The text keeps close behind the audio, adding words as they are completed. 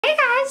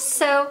guys,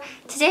 so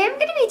today I'm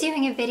going to be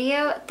doing a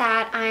video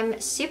that I'm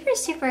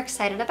super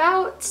excited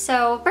about.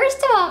 So first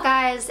of all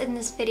guys, in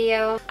this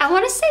video I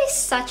want to say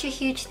such a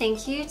huge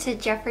thank you to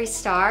Jeffree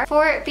Star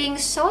for being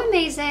so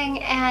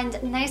amazing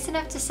and nice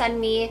enough to send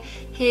me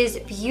his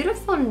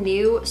beautiful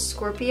new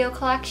Scorpio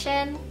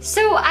collection.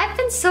 So I've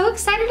been so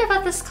excited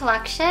about this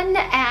collection,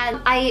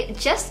 and I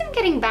just am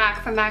getting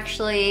back from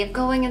actually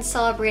going and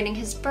celebrating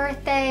his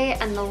birthday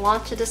and the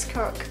launch of this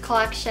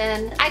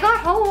collection. I got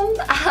home,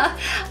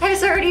 I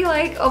was already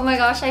like, oh my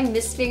gosh, I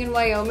miss being in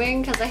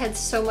Wyoming because I had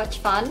so much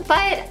fun.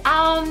 But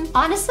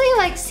honestly,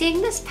 like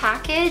seeing this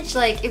package,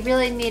 like it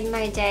really made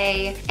my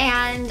day,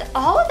 and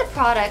all of the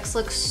products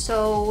look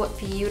so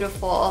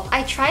beautiful.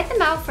 I tried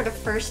them out for the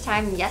first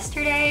time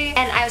yesterday,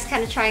 and I was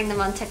kind of trying them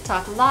on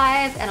TikTok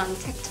Live and on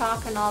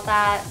TikTok and all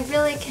that. I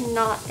really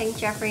cannot thank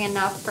Jeffree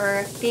enough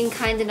for being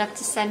kind enough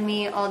to send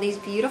me all these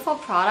beautiful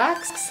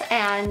products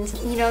and,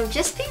 you know,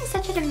 just being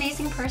such an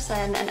amazing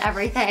person and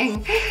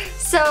everything.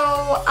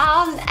 So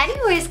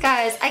anyways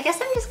guys, I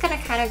guess I'm just gonna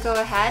kind of go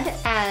ahead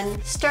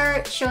and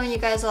start showing you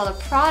guys all the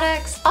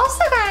products.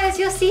 Also guys,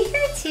 you'll see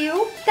here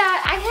too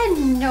that I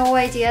had no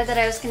idea that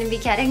I was gonna be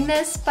getting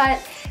this, but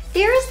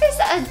there's this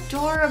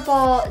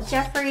adorable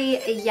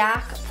Jeffree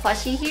yak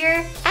plushie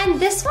here, and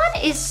this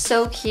one is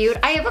so cute.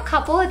 I have a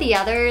couple of the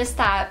others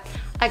that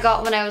I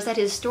got when I was at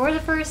his store the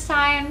first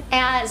time,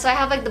 and so I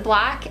have like the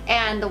black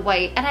and the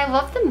white, and I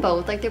love them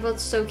both. Like they're both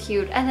so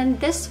cute. And then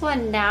this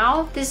one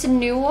now, this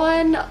new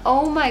one,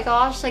 oh my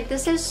gosh, like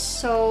this is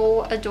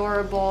so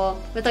adorable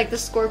with like the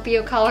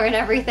Scorpio color and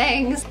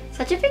everything.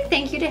 Such a big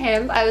thank you to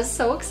him. I was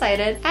so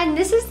excited. And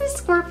this is the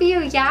Scorpio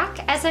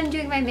yak. As I'm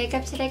doing my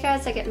makeup today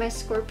guys, I get my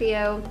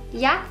Scorpio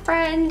yak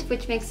friend,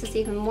 which makes this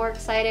even more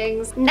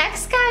exciting.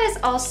 Next guys,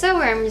 also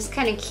where I'm just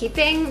kind of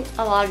keeping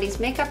a lot of these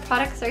makeup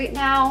products right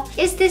now,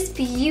 is this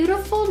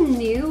beautiful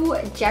new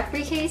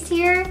Jeffree case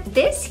here.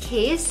 This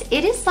case,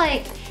 it is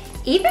like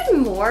even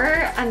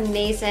more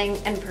amazing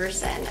in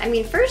person. I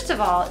mean, first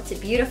of all, it's a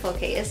beautiful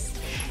case.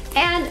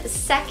 And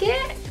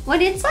second,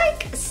 when it's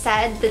like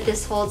said that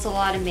this holds a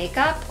lot of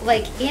makeup,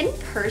 like in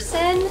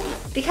person,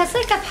 because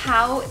like of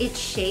how it's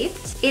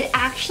shaped, it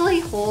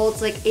actually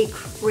holds like a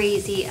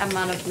crazy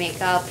amount of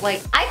makeup.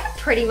 Like I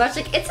could pretty much,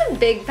 like it's a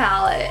big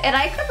palette, and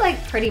I could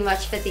like pretty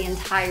much fit the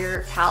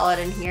entire palette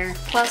in here,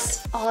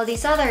 plus all of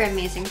these other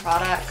amazing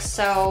products.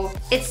 So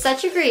it's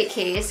such a great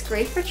case,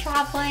 great for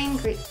traveling,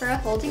 great for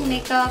holding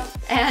makeup,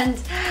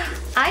 and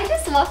I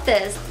just love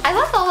this. I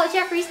love all of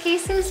Jeffree's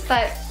cases,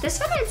 but this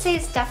one I'd say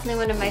is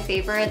definitely one of my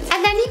favorites.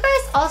 And then you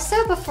guys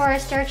also, before I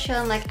start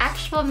showing like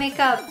actual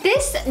makeup,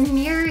 this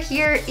mirror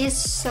here is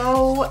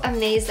so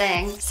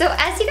amazing. So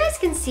as you guys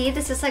can see,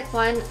 this is like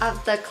one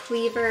of the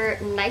Cleaver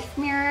knife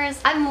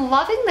mirrors. I'm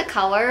loving the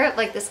color,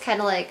 like this kind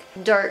of like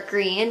dark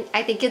green.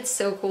 I think it's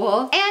so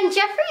cool. And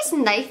Jeffree's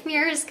knife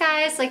mirrors,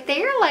 guys, like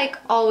they are like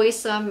always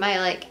some of my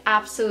like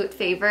absolute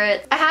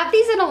favorites. I have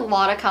these in a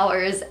lot of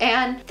colors,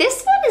 and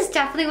this one is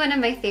definitely one of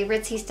my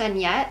favorites he's done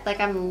yet. Like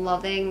I'm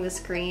loving this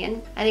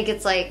green. I think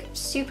it's like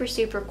super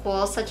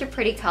cool, such a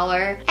pretty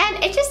color,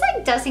 and it just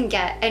like doesn't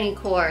get any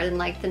cooler than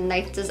like the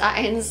knife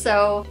design.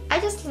 So I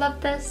just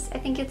love this. I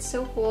think it's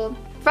so cool.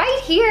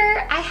 Right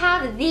here, I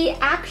have the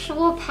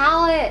actual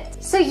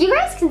palette. So you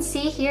guys can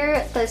see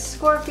here, the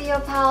Scorpio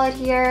palette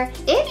here.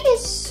 It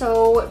is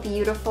so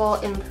beautiful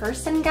in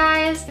person,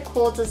 guys. The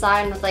cool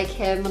design with like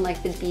him on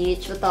like the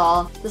beach with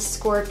all the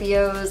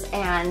Scorpios,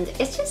 and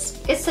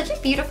it's such a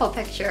beautiful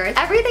picture.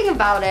 Everything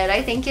about it,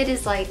 I think it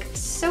is like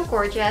so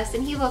gorgeous,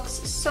 and he looks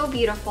so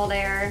beautiful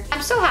there.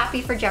 I'm so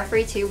happy for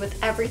Jeffree too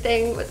with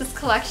everything with this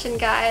collection,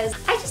 guys.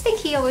 I just think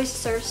he always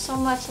deserves so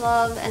much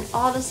love and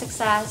all the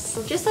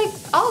success, just like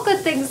all good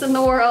things in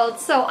the world.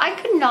 So I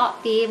could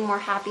not be more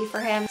happy for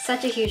him.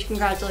 Such a huge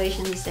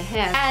congratulations to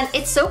him. And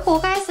it's so cool,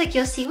 guys, like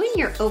you'll see when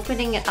you're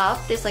opening it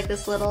up, there's like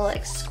this little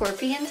like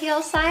scorpion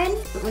tail sign,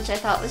 which I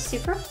thought was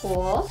super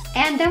cool.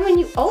 And then when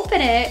you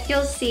open it,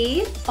 you'll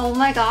see, oh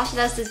my gosh, it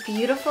has this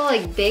beautiful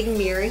like big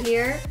mirror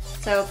here.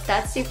 So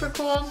that's super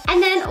cool.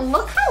 And then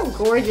look how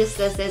gorgeous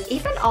this is.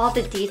 Even all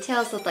the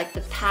details with like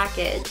the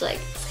package, like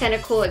it's kind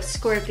of cool, like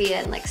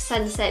scorpion, like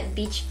sunset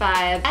beach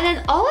vibe. And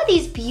then all of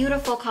these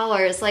beautiful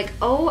colors, like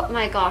oh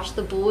my gosh,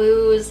 the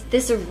blues,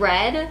 this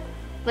red,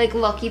 like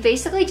look, you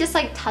basically just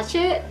like touch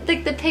it.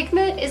 Like the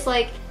pigment is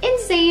like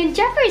insane.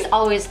 Jeffree's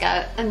always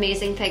got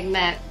amazing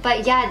pigment.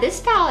 But yeah, this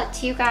palette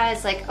too,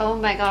 guys, like oh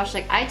my gosh,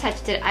 like I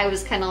touched it, I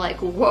was kind of like,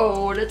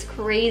 whoa, that's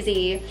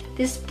crazy.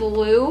 This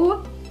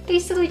blue,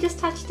 basically just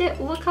touched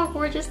it. Look how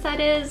gorgeous that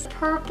is.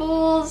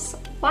 Purples,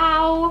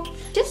 wow.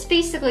 Just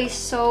basically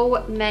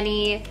so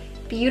many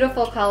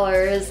beautiful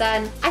colors,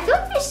 and I feel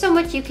like there's so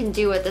much you can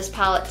do with this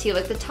palette too.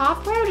 Like the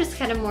top row is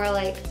kind of more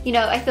like, you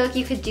know, I feel like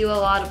you could do a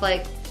lot of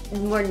like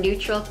more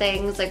neutral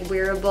things, like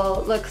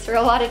wearable looks for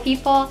a lot of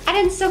people. And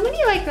then so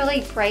many like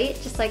really bright,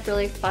 just like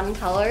really fun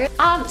colors.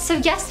 So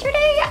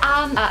yesterday,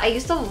 I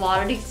used a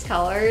lot of these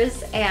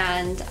colors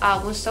and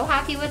was so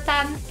happy with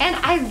them. And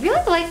I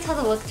really liked how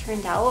the look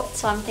turned out.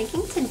 So I'm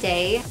thinking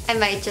today I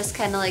might just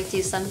kind of like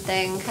do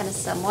something kind of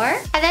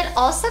similar. And then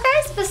also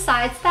guys,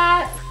 besides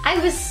that, I I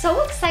was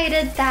so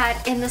excited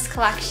that in this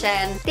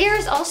collection,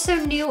 there's also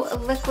new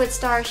liquid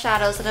star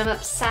shadows that I'm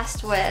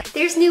obsessed with.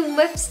 There's new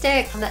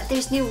lipstick,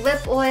 there's new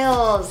lip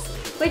oils.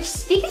 Which,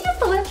 speaking of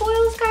the lip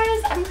oils,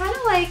 guys, I'm kind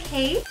of like,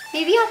 hey,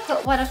 maybe I'll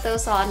put one of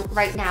those on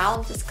right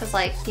now, just cause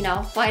like, you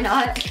know, why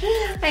not?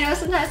 I know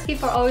sometimes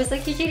people are always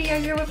like, Eugenia,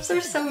 your lips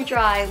are so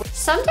dry.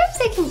 Sometimes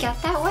they can get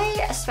that way,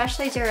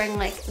 especially during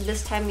like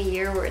this time of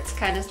year where it's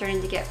kind of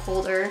starting to get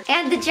colder.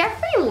 And the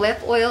Jeffree lip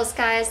oils,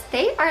 guys,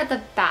 they are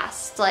the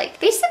best. Like,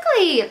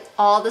 basically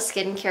all the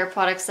skincare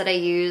products that I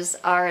use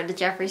are the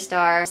Jeffree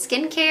Star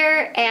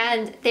skincare,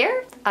 and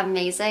they're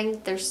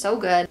amazing. They're so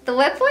good. The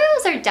lip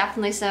oils are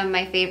definitely some of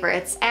my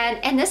favorites.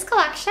 And in this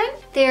collection,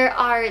 there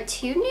are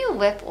 2 new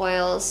lip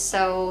oils.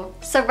 So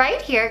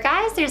right here,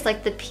 guys, there's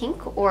like the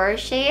pink aura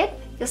shade.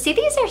 You'll see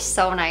these are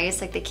so nice,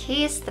 like the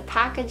case, the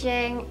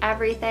packaging,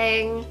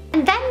 everything.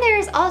 And then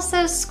there's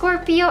also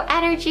Scorpio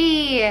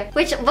Energy,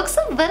 which looks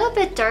a little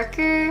bit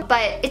darker,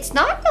 but it's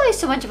not really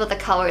so much about the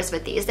colors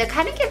with these. They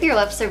kind of give your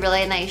lips a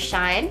really nice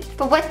shine.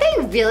 But what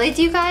they really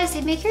do, guys, they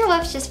make your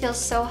lips just feel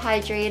so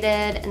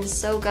hydrated and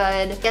so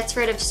good. Gets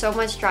rid of so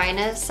much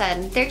dryness,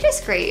 and they're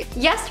just great.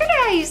 Yesterday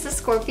I used the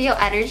Scorpio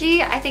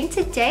Energy. I think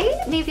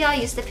today maybe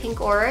I'll use the pink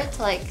aura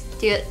to like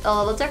do it a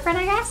little different,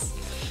 I guess.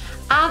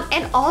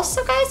 And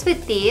also, guys,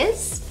 with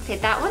these, okay,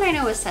 that one I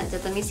know is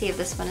scented. Let me see if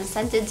this one is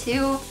scented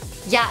too.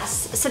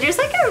 Yes, so there's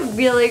like a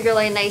really,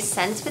 really nice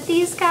scent with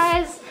these,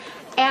 guys.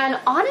 And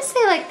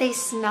honestly, like, they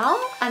smell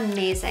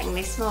amazing.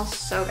 They smell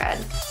so good.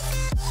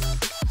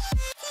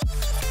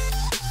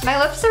 My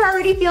lips are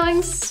already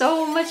feeling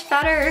so much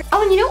better.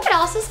 Oh, and you know what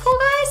else is cool,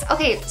 guys?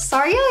 Okay,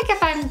 sorry like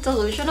if I'm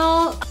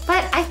delusional,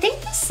 but I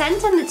think the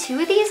scent on the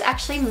 2 of these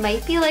actually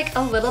might be like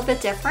a little bit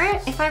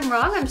different. If I'm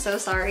wrong, I'm so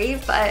sorry,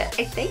 but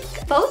I think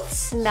both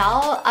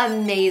smell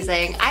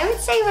amazing. I would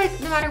say like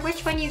no matter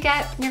which one you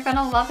get, you're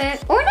gonna love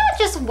it. Or not,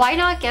 just why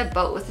not get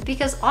both?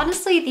 Because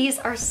honestly, these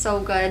are so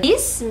good.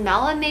 These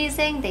smell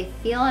amazing, they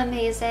feel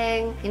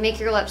amazing. They make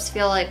your lips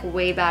feel like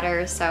way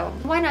better, so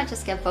why not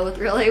just get both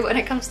really when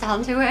it comes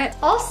down to it?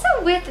 Also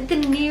with the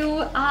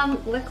new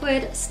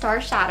liquid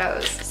star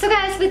shadows. So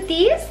guys, with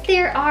these,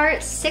 there are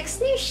 6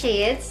 new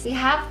shades. We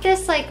have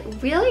this like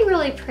really,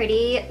 really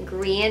pretty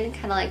green,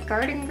 kind of like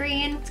garden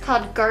green. It's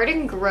called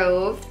Garden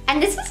Grove.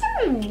 And this is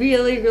a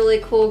really, really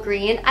cool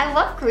green. I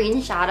love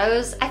green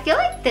shadows. I feel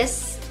like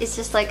this is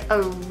just like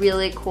a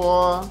really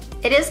cool,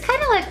 it is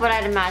kind of like what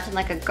I'd imagine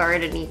like a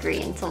gardeny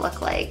green to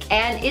look like.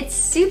 And it's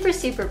super,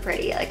 super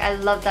pretty. Like, I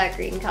love that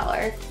green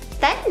color.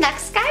 Then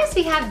next, guys,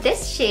 we have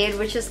this shade,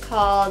 which is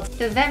called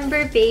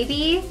November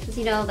Baby,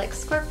 you know, like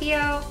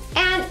Scorpio.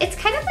 And it's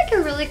kind of like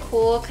a really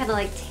cool, kind of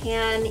like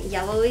tan,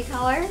 yellowy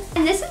color.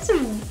 And this is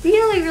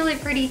really, really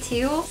pretty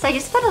too. So I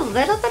just put a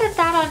little bit of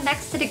that on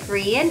next to the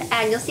green,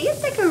 and you'll see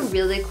it's like a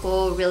really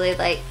cool, really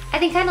like, I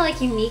think kind of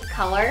like unique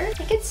color. I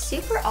think it's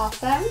super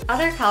awesome.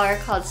 Other color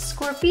called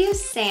Scorpio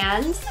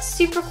Sand. It's a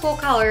super cool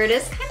color. It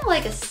is kind of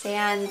like a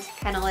sand,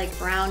 kind of like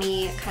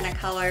brownie kind of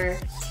color,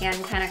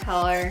 tan kind of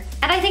color.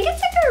 And I think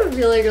it's like a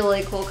really,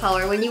 really cool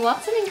color. When you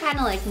want something kind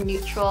of like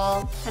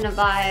neutral kind of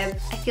vibe,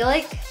 I feel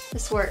like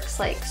this works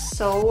like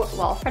so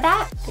well for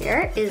that.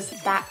 There is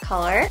that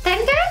color.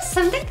 Then guys,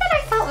 something that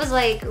I thought was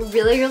like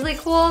really, really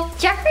cool.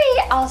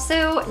 Jeffree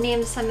also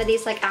named some of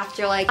these like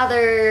after like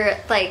other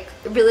like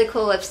really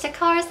cool lipstick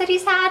colors that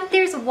he's had.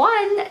 There's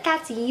one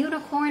that's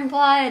unicorn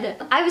blood.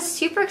 I was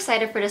super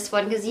excited for this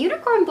one because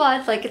unicorn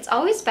blood, like, it's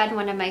always been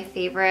one of my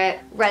favorite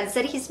reds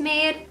that he's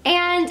made.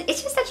 And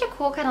it's just such a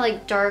cool kind of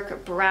like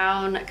dark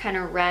brown kind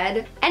of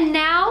red. And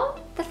now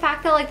the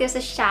fact that like there's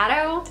a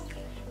shadow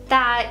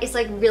that is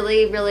like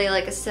really, really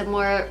like a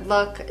similar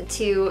look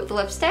to the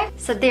lipstick.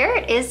 So there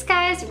it is,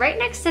 guys, right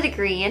next to the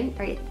green,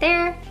 right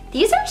there.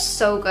 These are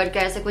so good,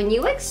 guys. Like, when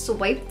you like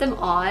swipe them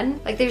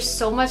on, like, there's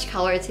so much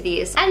color to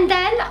these. And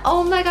then,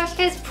 oh my gosh,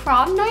 guys,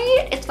 prom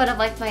night, it's one of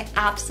like my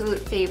absolute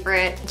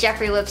favorite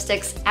Jeffree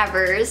lipsticks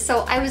ever.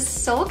 So I was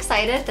so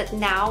excited that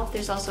now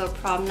there's also a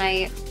prom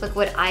night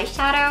liquid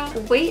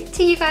eyeshadow. Wait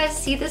till you guys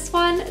see this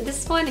one.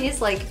 This one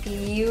is like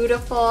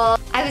beautiful.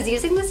 I was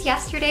using this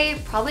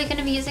yesterday, probably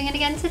gonna be using it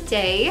again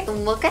today.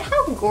 Look at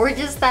how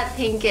gorgeous that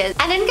pink is.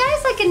 And then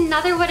guys, like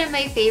another one of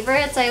my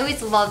favorites, I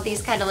always love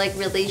these kind of like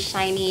really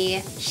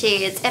shiny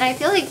shades. And I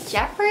feel like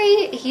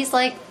Jeffree, he's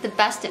like the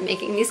best at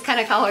making these kind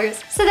of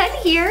colors. So then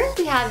here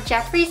we have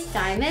Jeffree's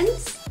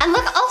Diamonds. And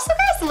look, also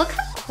guys, look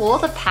how cool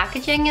the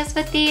packaging is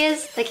with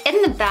these. Like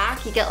in the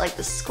back, you get like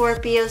the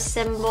Scorpio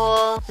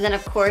symbol. And then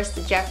of course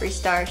the Jeffree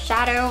Star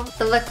shadow,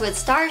 the liquid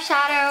star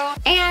shadow.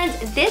 And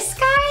this,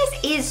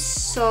 guys, is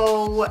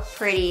so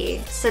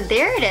pretty. So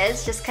there it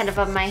is, just kind of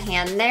on my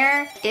hand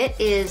there. It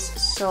is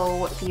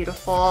so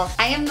beautiful.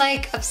 I am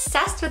like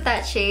obsessed with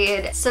that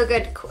shade. So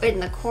good in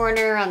the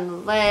corner, on the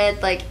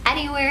lid, like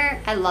anywhere.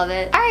 I love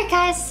it. All right,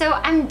 guys, so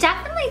I'm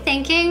definitely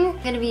thinking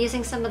I'm gonna be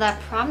using some of that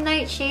prom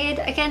night shade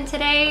again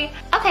today.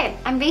 Okay,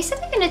 I'm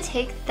basically gonna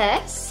take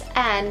this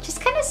and just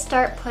kind of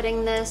start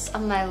putting this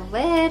on my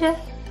lid.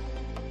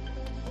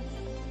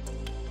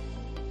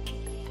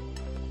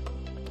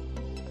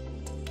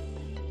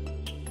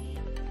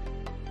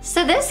 So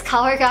So this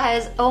color,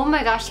 guys, oh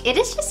my gosh, it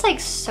is just like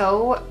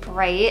so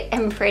bright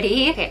and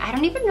pretty. Okay, I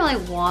don't even really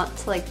want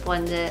to like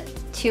blend it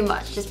too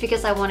much just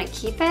because I want to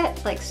keep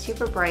it like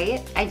super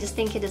bright. I just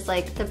think it is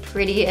like the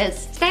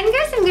prettiest. Then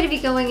guys, I'm going to be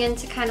going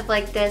into kind of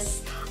like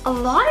this. A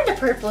lot of the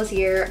purples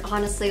here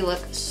honestly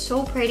look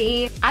so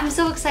pretty. I'm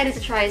so excited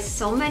to try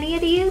so many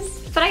of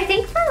these. But I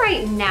think for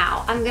right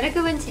now, I'm gonna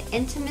go into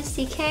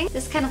Intimacy King,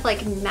 this kind of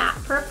like matte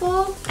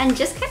purple, and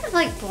just kind of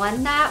like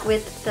blend that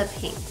with the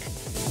pink.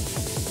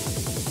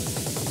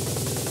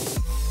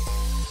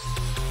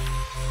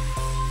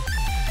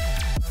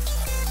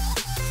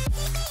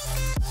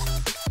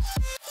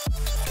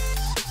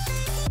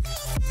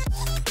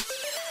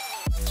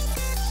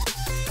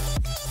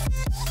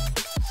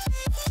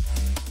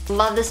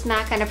 Love this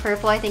matte kind of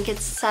purple. I think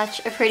it's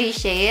such a pretty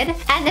shade.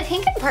 And the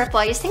pink and purple,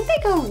 I just think they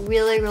go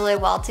really, really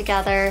well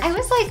together. I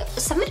was like,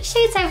 some of the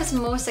shades I was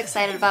most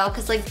excited about,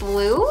 because like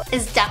blue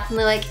is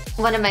definitely like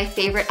one of my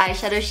favorite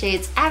eyeshadow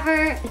shades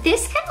ever.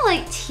 This kind of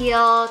like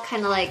teal,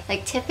 kind of like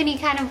Tiffany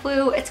kind of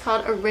blue, it's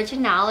called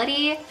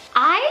Originality.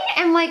 I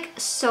am like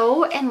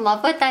so in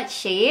love with that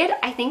shade.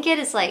 I think it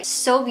is like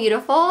so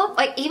beautiful.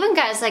 Like even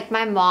guys, like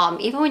my mom,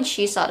 even when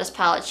she saw this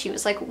palette, she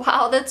was like,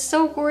 wow, that's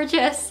so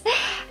gorgeous.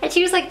 And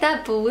she was like,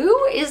 that blue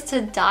is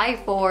to die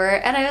for.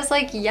 And I was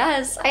like,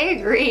 yes, I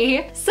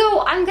agree.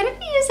 So I'm gonna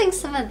be using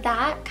some of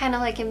that kind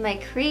of like in my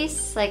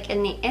crease, like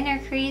in the inner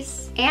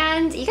crease.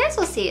 And you guys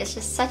will see, it's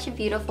just such a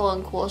beautiful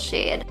and cool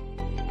shade.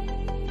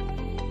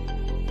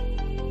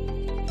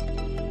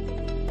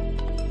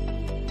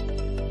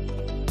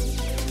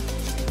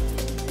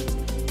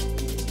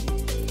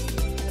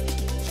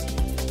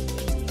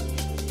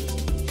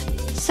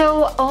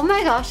 So, oh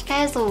my gosh,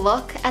 guys,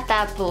 look at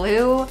that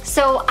blue.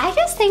 So I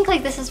just think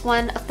like this is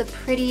one of the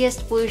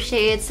prettiest blue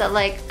shades that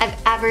like I've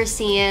ever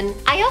seen.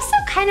 I also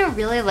kind of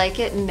really like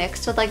it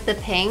mixed with like the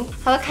pink,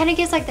 how it kind of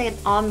gives like the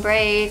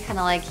ombre, kind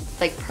of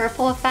like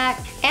purple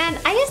effect. And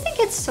I just think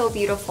it's so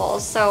beautiful.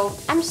 So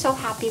I'm so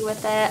happy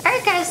with it. All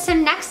right, guys, so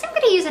next I'm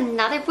gonna use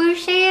another blue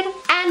shade.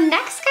 And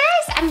next,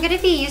 guys, I'm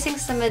gonna be using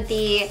some of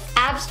the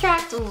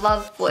Abstract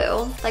Love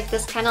Blue, like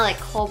this kind of like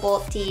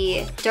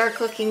cobalt-y, dark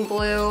looking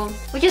blue,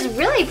 which is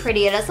really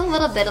pretty. It has a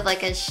little bit of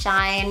like a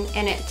shine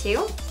in it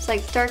too. It's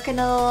like darken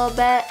it a little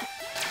bit.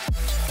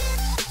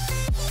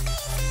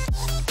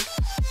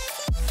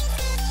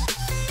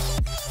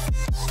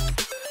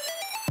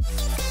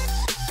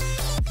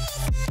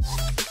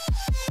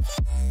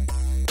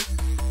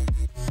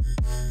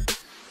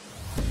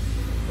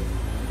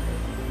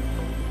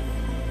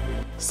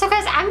 So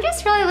guys, I'm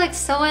just really like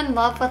so in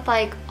love with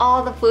like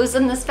all the blues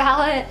in this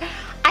palette.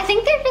 I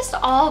think they're just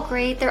all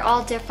great. They're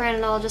all different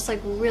and all just like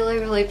really,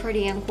 really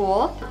pretty and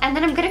cool. And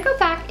then I'm gonna go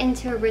back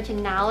into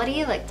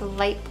Originality, like the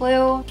light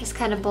blue. Just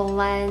kind of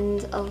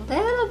blend a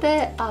little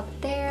bit up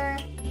there.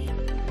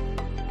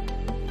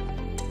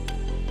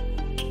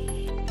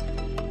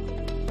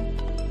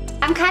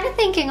 I'm kind of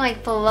thinking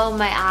like below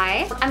my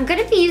eye. I'm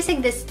gonna be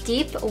using this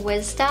Deep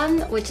Wisdom,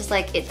 which is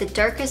like the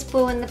darkest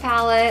blue in the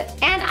palette.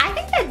 And I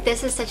think that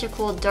this is such a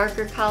cool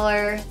darker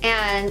color.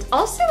 And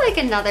also like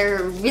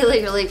another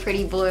really, really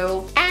pretty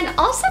blue. And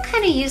also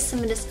kind of use some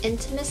of this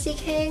Intimacy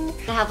King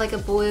to have like a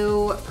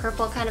blue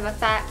purple kind of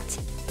effect.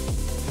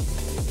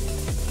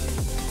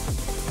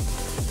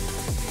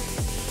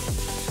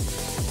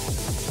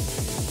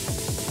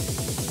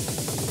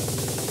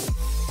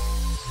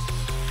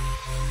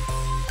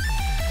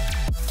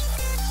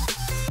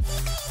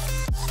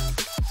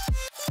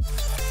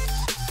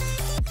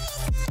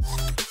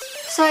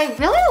 So I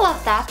really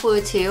love that blue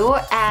too,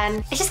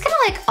 and it's just kind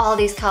of like all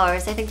these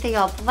colors. I think they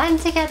all blend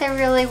together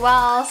really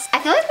well. I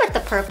feel like with the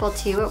purple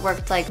too, it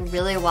worked like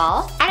really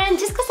well. And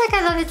just because like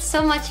I love it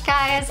so much,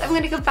 guys, I'm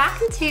gonna go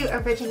back into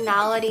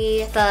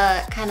Originality,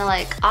 the kind of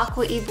like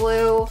aqua-y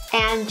blue,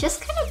 and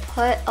just kind of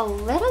put a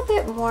little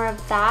bit more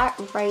of that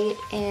right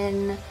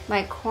in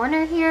my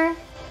corner here.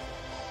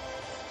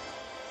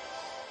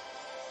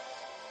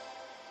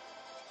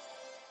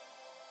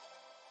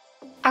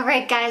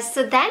 Alright guys,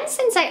 so then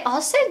since I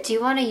also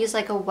do want to use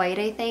like a white,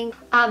 I think,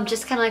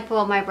 just kind of like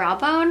below my brow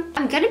bone,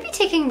 I'm going to be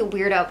taking the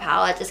Weirdo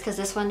palette just because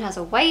this one has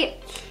a white,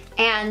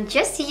 and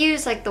just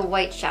use like the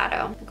white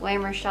shadow, the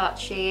Glamour Shot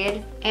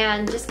shade,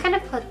 and just kind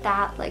of put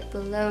that like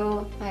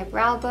below my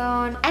brow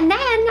bone. And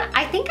then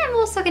I think I'm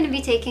also going to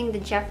be taking the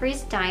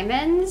Jeffree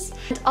Diamonds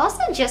and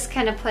also just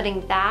kind of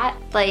putting that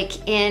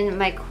like in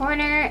my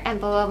corner and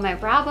below my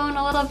brow bone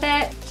a little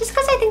bit, just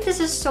because I think this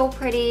is so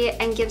pretty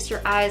and gives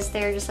your eyes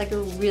there just like a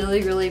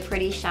really, really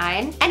pretty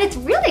shine. And it's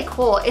really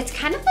cool. It's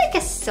kind of like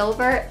a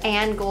silver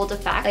and gold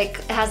effect. Like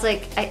it has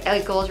like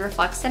a gold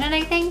reflex in it,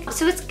 I think.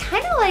 So it's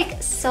kind of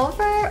like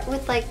silver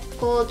with like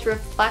gold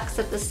reflects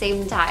at the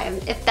same time,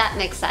 if that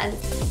makes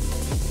sense.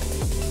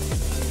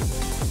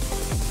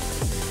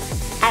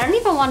 I don't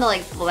even want to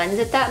like blend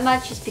it that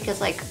much just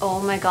because like, oh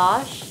my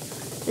gosh,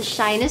 the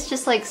shine is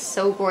just like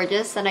so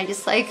gorgeous, and I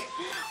just like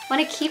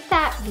want to keep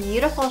that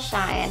beautiful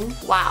shine.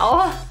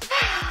 Wow.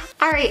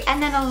 All right,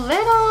 and then a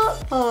little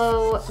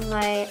below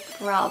my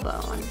brow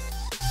bone.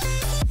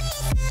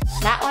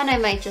 That one I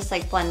might just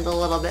like blend a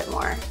little bit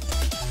more.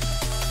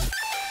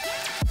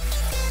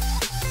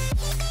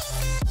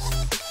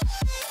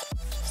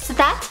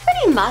 that's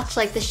pretty much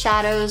like the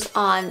shadows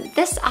on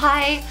this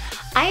eye.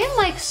 I am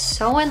like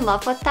so in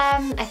love with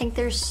them. I think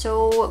they're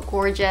so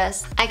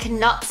gorgeous. I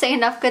cannot say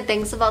enough good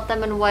things about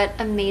them and what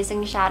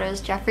amazing shadows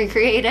Jeffree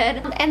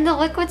created. And the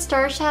Liquid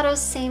Star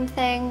shadows, same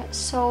thing.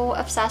 So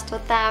obsessed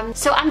with them.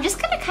 So I'm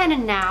just gonna kind of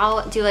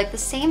now do like the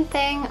same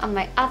thing on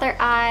my other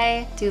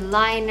eye, do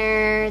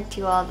liner,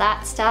 do all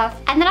that stuff.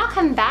 And then I'll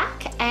come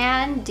back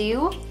and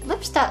do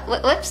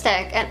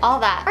lipstick and all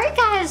that. All right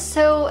guys,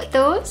 so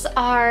those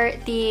are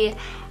the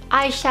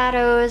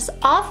eyeshadows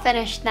all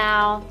finished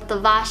now. The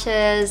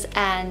lashes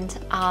and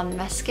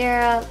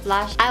mascara,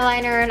 lash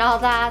eyeliner and all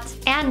that.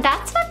 And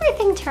that's how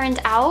everything turned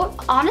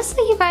out.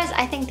 Honestly, you guys,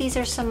 I think these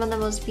are some of the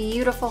most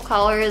beautiful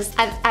colors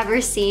I've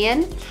ever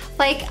seen.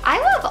 Like, I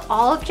love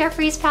all of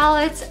Jeffree's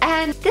palettes,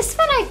 and this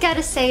one I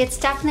gotta say, it's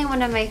definitely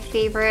one of my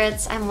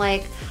favorites. I'm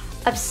like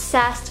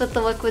obsessed with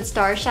the Liquid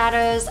Star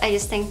shadows. I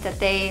just think that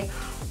they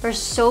are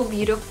so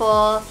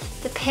beautiful.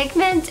 The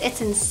pigment, it's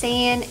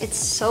insane. It's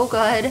so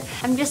good.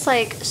 I'm just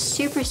like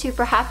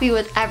super happy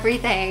with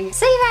everything.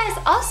 So you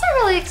guys, also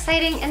really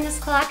exciting in this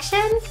collection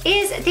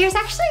is there's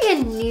actually a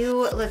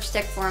new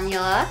lipstick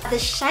formula, the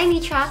Shiny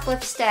Trap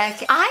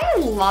lipstick. I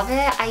love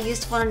it. I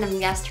used one of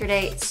them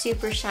yesterday. It's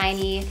super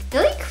shiny,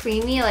 really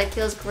creamy, like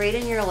feels great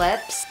in your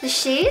lips. The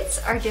shades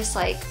are just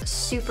like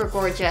super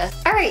gorgeous.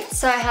 All right,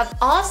 so I have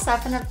all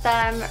 7 of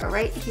them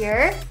right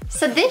here.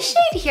 So this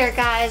shade here,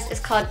 guys,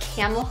 is called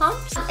Camel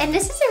Humps. And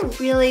this is a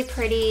really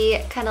pretty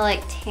kind of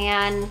like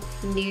tan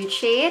nude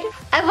shade.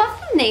 I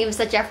love the names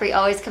that Jeffree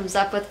always comes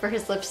up with for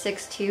his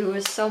lipsticks too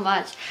so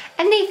much.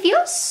 And they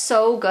feel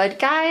so good,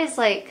 guys.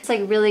 Like, it's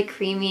like really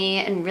creamy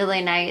and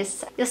really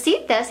nice. You'll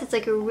see this, it's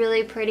like a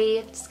really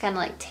pretty, just kind of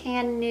like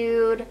tan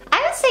nude.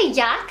 I would say,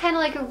 yeah, kind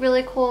of like a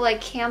really cool like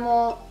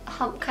camel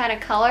hump kind of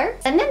color.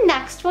 And the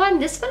next one,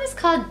 this one is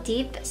called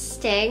Deep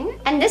Sting.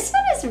 And this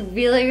one is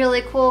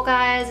really cool,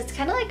 guys. It's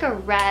kind of like a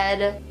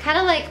red, kind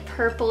of like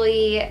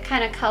purpley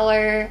kind of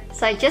color.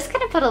 So I just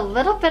gonna put a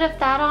little bit of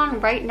that on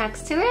right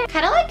next to it.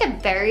 Kind of like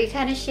a berry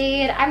kind of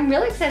shade. I'm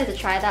really excited to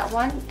try that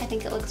one. I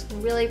think it looks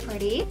really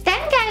pretty.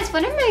 Then guys,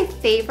 one of my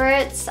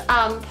favorites,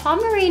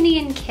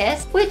 Pomeranian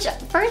Kiss, which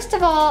first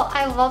of all,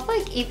 I love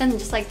like even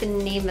just like the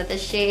name of the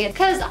shade,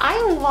 because I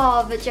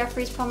love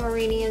Jeffree's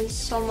Pomeranians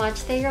so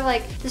much. They are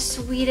like the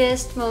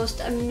sweetest,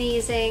 most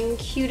amazing,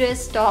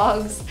 cutest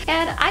dogs,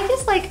 and I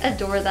just like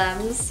adore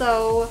them.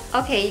 So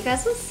okay, you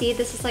guys will see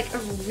this is like a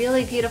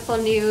really beautiful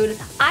nude.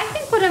 I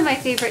think one of my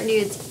favorite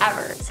nudes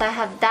ever. So I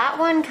have that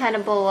one kind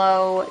of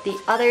below the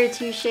other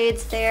 2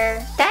 shades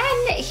there.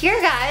 Then here,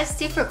 guys,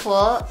 super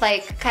cool,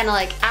 like kind of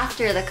like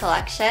after the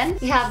collection,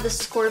 we have the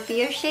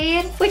Scorpio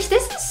shade, which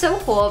this is so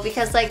cool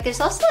because like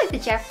there's also like the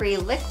Jeffree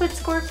Liquid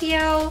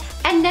Scorpio.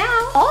 And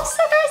now also,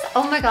 guys,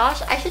 oh my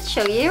gosh, I should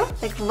show you.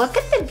 Like, look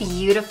at the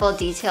beautiful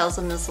details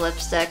on this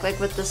lipstick, like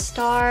with the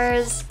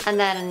stars, and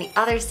then on the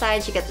other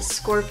side you get the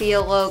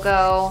Scorpio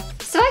logo.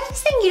 So I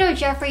just think, you know,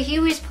 Jeffree, he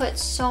always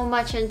puts so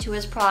much into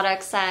his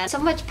products and so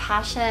much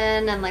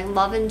passion and like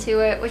love into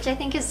it, which I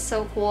think is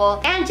so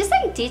cool. And just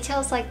like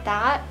details like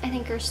that, I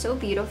think are so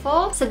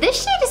beautiful. So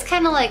this shade is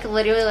kind of like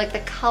literally like the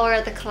color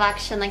of the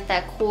collection, like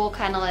that cool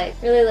kind of like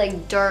really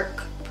like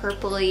dark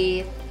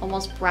purpley,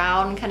 almost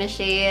brown kind of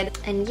shade.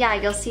 And yeah,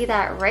 you'll see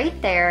that right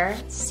there.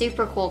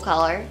 Super cool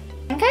color.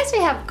 And guys, we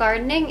have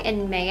Gardening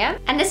in Mayhem.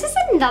 And this is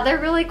another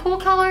really cool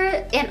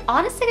color. And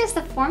honestly, guys,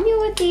 the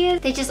formula with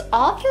these, they just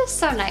all feel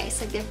so nice.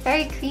 Like they're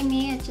very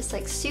creamy. It's just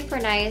like super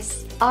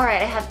nice. All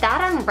right, I have that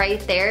on right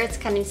there. It's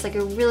kind of just like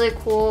a really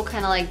cool,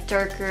 kind of like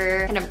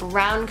darker, kind of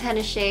brown kind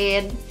of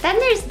shade. Then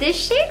there's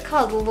this shade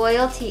called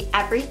Loyalty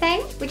Everything,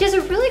 which is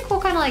a really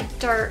cool kind of like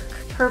dark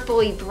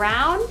purpley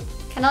brown,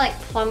 kind of like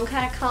plum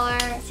kind of color.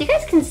 So you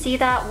guys can see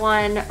that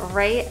one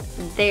right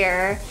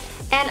there.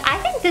 And I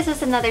think this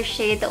is another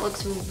shade that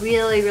looks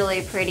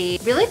really pretty.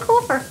 Really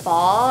cool for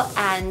fall,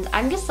 and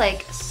I'm just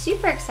like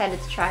super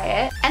excited to try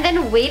it. And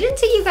then wait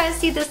until you guys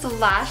see this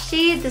last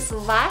shade. This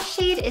last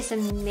shade is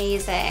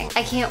amazing.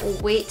 I can't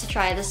wait to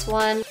try this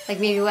one. Like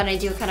maybe when I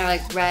do kind of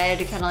like red,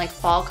 kind of like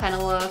fall kind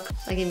of look,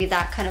 like maybe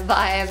that kind of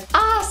vibe.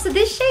 So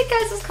this shade,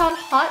 guys, is called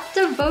Hot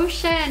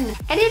Devotion.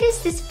 And it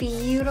is this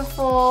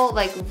beautiful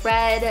like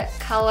red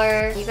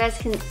color. You guys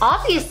can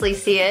obviously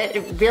see it.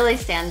 It really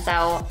stands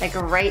out like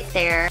right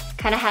there.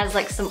 Kind of has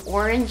like some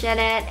orange in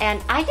it,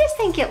 and I just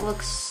think it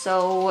looks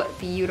so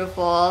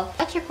beautiful.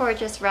 Such a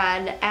gorgeous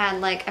red, and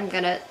like I'm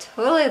gonna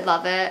totally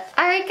love it.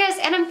 All right, guys,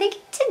 and I'm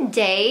thinking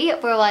today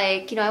we're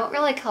like, you know, I went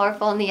really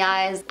colorful in the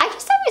eyes. I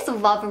just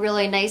always love a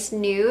really nice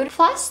nude,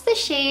 plus the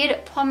shade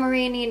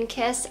Pomeranian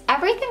Kiss.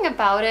 Everything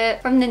about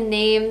it, from the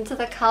name to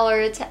the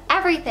color to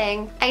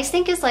everything, I just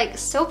think is like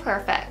so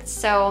perfect.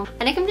 So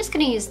I think I'm just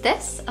gonna use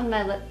this on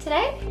my lip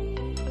today.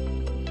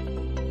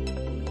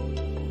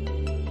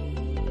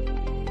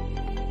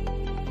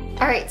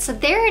 All right, so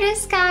there it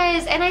is,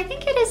 guys, and I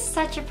think it is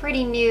such a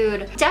pretty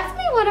nude.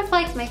 Definitely one of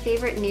like my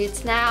favorite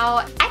nudes now.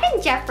 I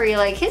think Jeffree,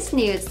 like his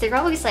nudes, they're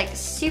always like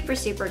super,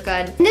 super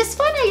good. And this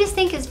one I just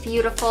think is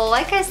beautiful.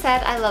 Like I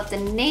said, I love the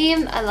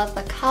name, I love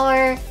the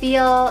color,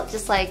 feel,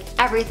 just like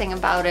everything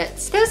about it.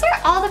 So those are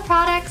all the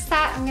products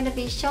that I'm gonna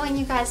be showing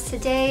you guys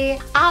today.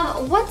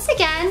 Once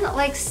again,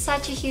 like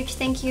such a huge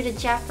thank you to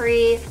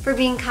Jeffree for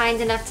being kind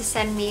enough to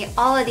send me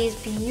all of these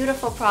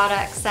beautiful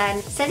products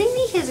and sending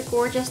me his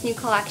gorgeous new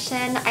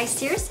collection. I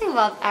seriously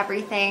love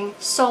everything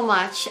so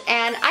much,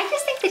 and I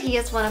just think that he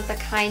is one of the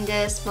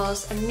kindest,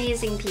 most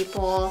amazing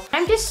people.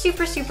 I'm just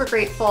super, super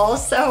grateful.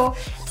 So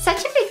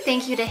such a big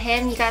thank you to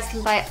him. You guys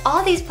can buy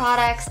all these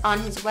products on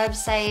his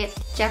website,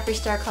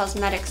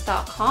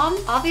 jeffreestarcosmetics.com.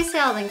 Obviously,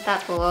 I'll link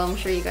that below. I'm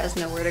sure you guys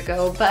know where to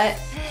go, but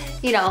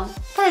you know,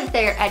 put it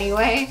there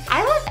anyway.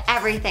 I love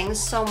everything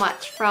so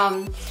much,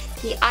 from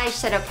the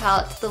eyeshadow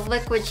palette to the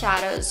liquid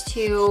shadows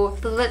to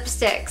the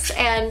lipsticks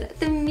and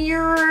the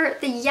mirror,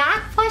 the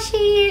yak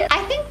plushie.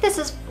 I think this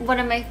is one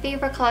of my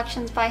favorite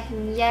collections by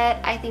him yet.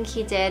 I think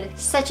he did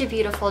such a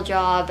beautiful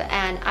job,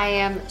 and I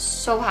am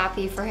so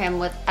happy for him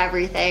with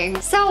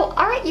everything. So,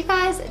 all right, you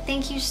guys,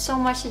 thank you so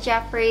much to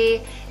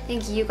Jeffree.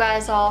 Thank you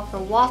guys all for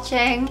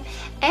watching.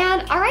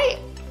 And all right,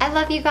 I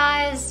love you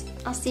guys.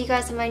 I'll see you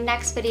guys in my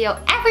next video.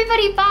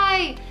 Everybody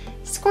buy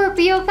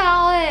Scorpio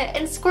palette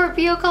and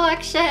Scorpio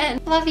collection.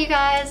 Love you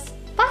guys.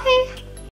 Bye.